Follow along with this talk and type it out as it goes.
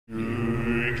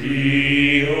This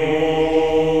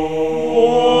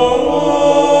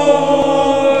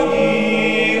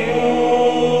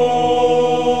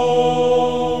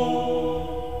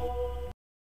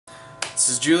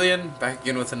is Julian, back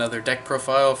again with another deck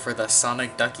profile for the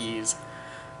Sonic Duckies.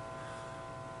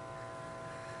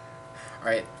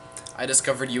 Alright, I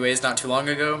discovered UAs not too long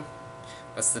ago.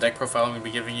 That's the deck profile I'm going to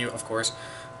be giving you, of course.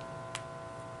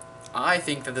 I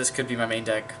think that this could be my main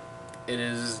deck. It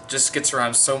just gets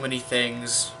around so many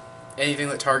things. Anything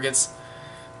that targets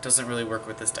doesn't really work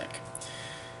with this deck.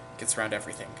 Gets around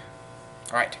everything.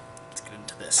 Alright, let's get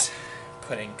into this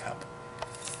pudding cup.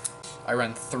 I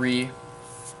run 3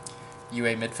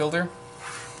 UA midfielder.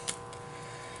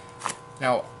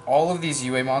 Now, all of these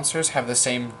UA monsters have the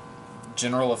same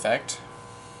general effect,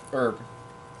 or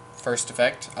first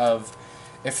effect, of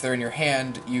if they're in your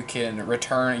hand, you can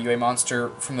return a UA monster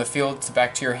from the field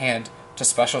back to your hand to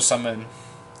special summon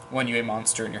one UA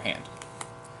monster in your hand.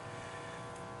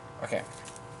 Okay.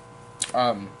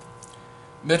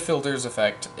 Midfielder's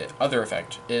effect, other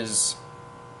effect, is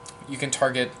you can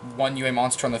target one UA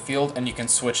monster on the field and you can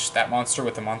switch that monster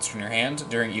with the monster in your hand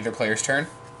during either player's turn.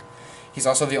 He's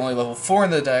also the only level 4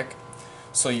 in the deck,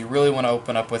 so you really want to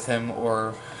open up with him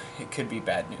or it could be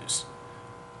bad news.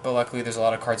 But luckily there's a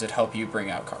lot of cards that help you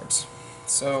bring out cards.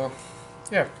 So,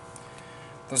 yeah.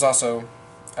 There's also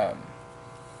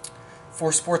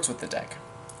 4 sports with the deck.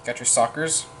 You got your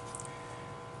soccers,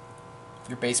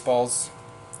 your baseballs,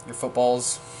 your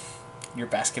footballs, your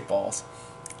basketballs.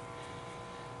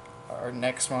 Our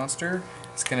next monster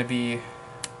is going to be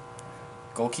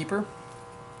Goalkeeper.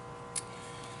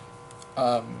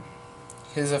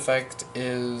 His effect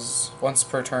is once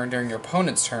per turn during your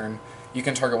opponent's turn, you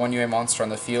can target one UA monster on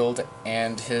the field,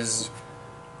 and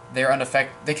they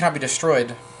cannot be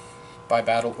destroyed by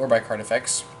battle or by card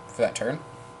effects for that turn.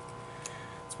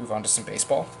 Let's move on to some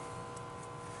baseball.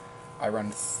 I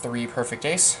run 3 Perfect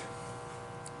Ace.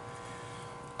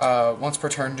 Once per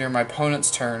turn during my opponent's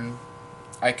turn,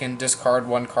 I can discard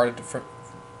one card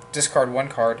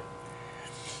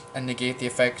and negate the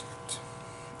effect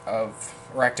of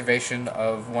or activation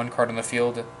of one card on the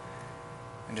field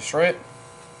and destroy it.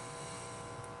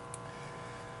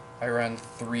 I run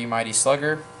 3 Mighty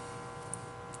Slugger.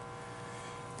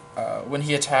 When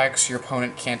he attacks, your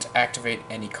opponent can't activate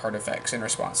any card effects in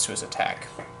response to his attack.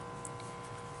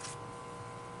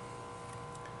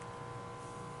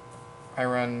 I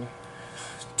run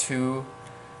 2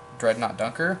 Dreadnought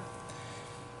Dunker.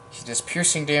 He does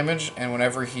piercing damage, and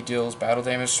whenever he deals battle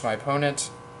damage to my opponent,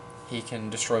 he can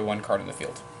destroy one card in the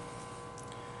field.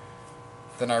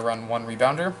 Then I run 1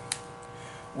 Rebounder.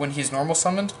 When he's normal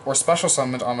summoned or special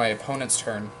summoned on my opponent's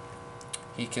turn,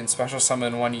 he can special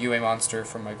summon 1 UA monster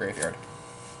from my graveyard.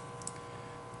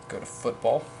 Go to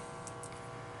football.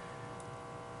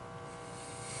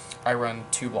 I run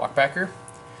 2 Blockbacker.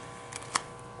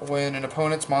 When an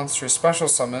opponent's monster is special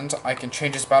summoned, I can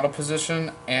change its battle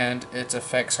position and its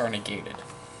effects are negated.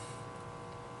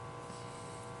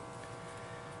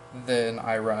 Then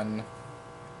I run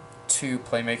 2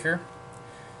 Playmaker.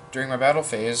 During my battle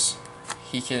phase,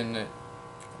 he can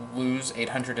lose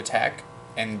 800 attack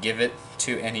and give it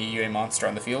to any UA monster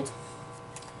on the field.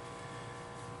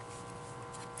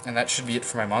 And that should be it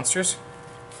for my monsters.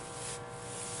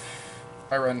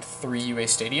 I run 3 UA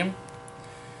Stadium.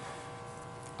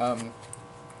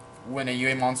 When a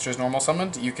UA monster is normal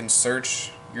summoned, you can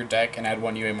search your deck and add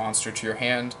 1 UA monster to your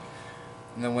hand.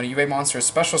 And then when a UA monster is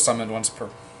special summoned once per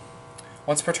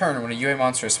turn, when a UA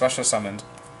monster is special summoned,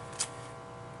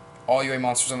 all UA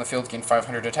monsters on the field gain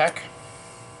 500 attack.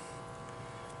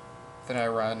 Then I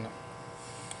run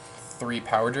 3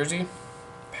 Powered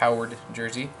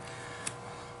Jersey.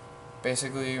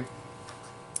 Basically,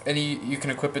 you can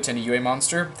equip it to any UA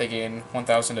monster. They gain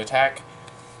 1000 attack.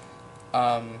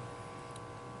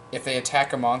 If they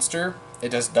attack a monster, it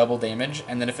does double damage,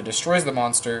 and then if it destroys the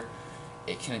monster,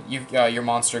 your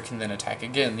monster can then attack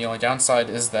again. The only downside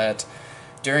is that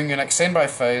during your next standby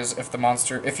phase, if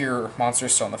your monster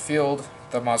is still on the field,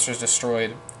 the monster is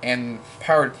destroyed, and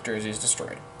Powered Jersey is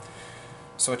destroyed.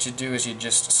 So what you do is you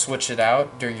just switch it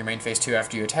out during your main phase 2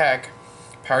 after you attack.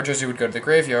 Powered Jersey would go to the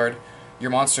graveyard,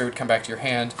 your monster would come back to your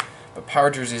hand, but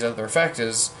Powered Jersey's other effect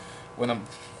is when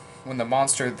the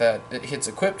monster that it hits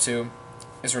equipped to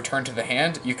is returned to the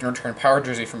hand, you can return Powered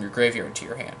Jersey from your graveyard to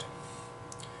your hand.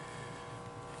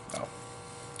 Oh,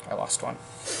 I lost one.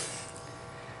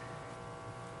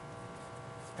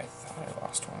 I thought I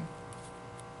lost one.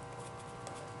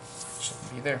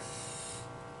 Shouldn't be there.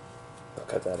 I'll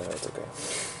cut that out, it's okay.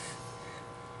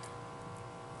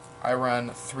 I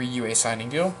run 3 UA Signing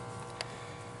Deal.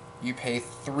 You pay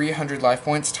 300 life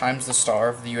points times the star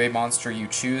of the UA monster you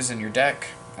choose in your deck,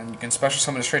 and you can special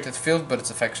summon it straight to the field, but its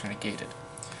effects are negated.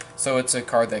 So it's a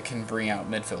card that can bring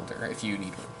out midfielder if you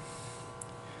need one.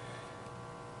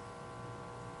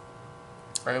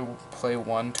 I will play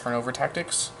 1 turnover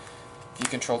tactics. If you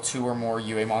control 2 or more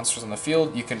UA monsters on the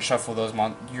field, you can shuffle those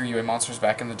your UA monsters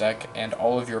back in the deck and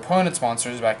all of your opponent's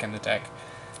monsters back in the deck.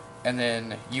 And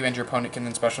then you and your opponent can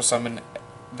then special summon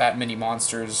that many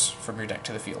monsters from your deck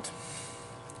to the field.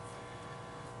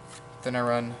 Then I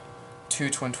run 2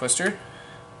 Twin Twister,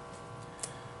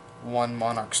 1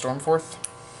 Monarch Stormforth,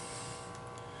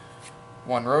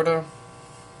 1 Rhoda,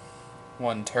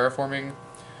 1 Terraforming,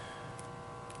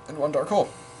 and 1 Dark Hole.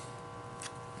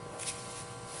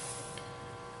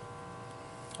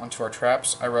 Onto our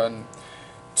traps, I run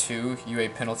 2 UA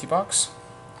Penalty Box.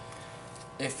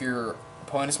 If your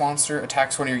opponent's monster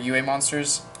attacks one of your UA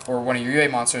monsters, or one of your UA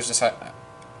monsters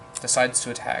decides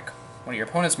to attack one of your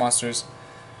opponent's monsters,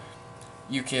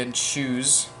 you can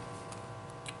choose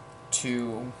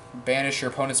to banish your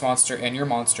opponent's monster and your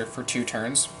monster for 2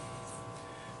 turns,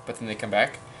 but then they come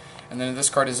back. And then if this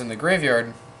card is in the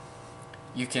graveyard,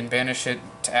 you can banish it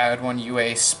to add 1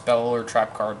 UA spell or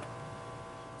trap card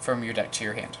from your deck to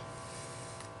your hand.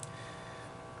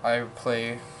 I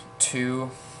play 2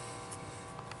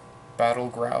 Battle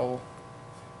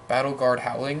Guard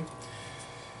Howling.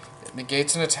 It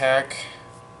negates an attack,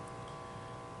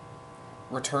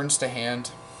 returns to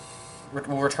hand,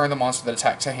 will return the monster that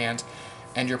attacked to hand,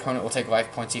 and your opponent will take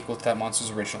life points equal to that monster's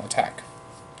original attack.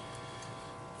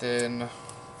 Then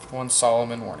 1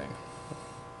 Solomon Warning.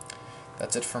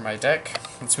 That's it for my deck.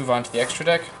 Let's move on to the extra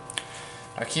deck.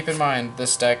 Now keep in mind,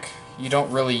 this deck, you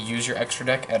don't really use your extra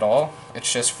deck at all.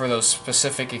 It's just for those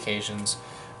specific occasions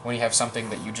when you have something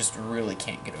that you just really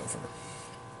can't get over.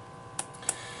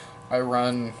 I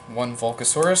run 1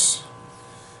 Volcasaurus,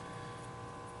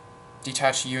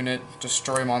 detach a unit,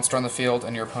 destroy a monster on the field,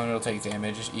 and your opponent will take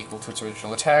damage equal to its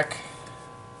original attack.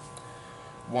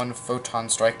 1 Photon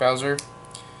Strike Bowser.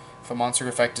 If a monster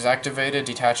effect is activated,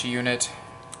 detach a unit,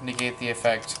 negate the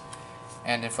effect,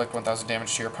 and inflict 1000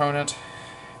 damage to your opponent.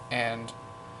 And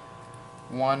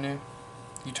 1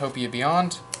 Utopia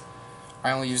Beyond.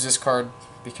 I only use this card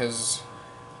because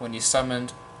when you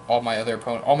summoned, all my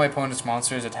opponent's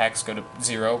monsters' attacks go to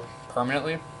 0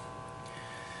 permanently.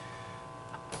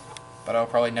 But I'll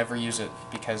probably never use it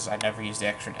because I never use the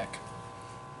extra deck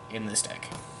in this deck.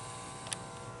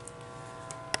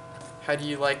 How do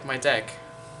you like my deck?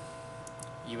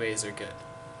 UAs are good.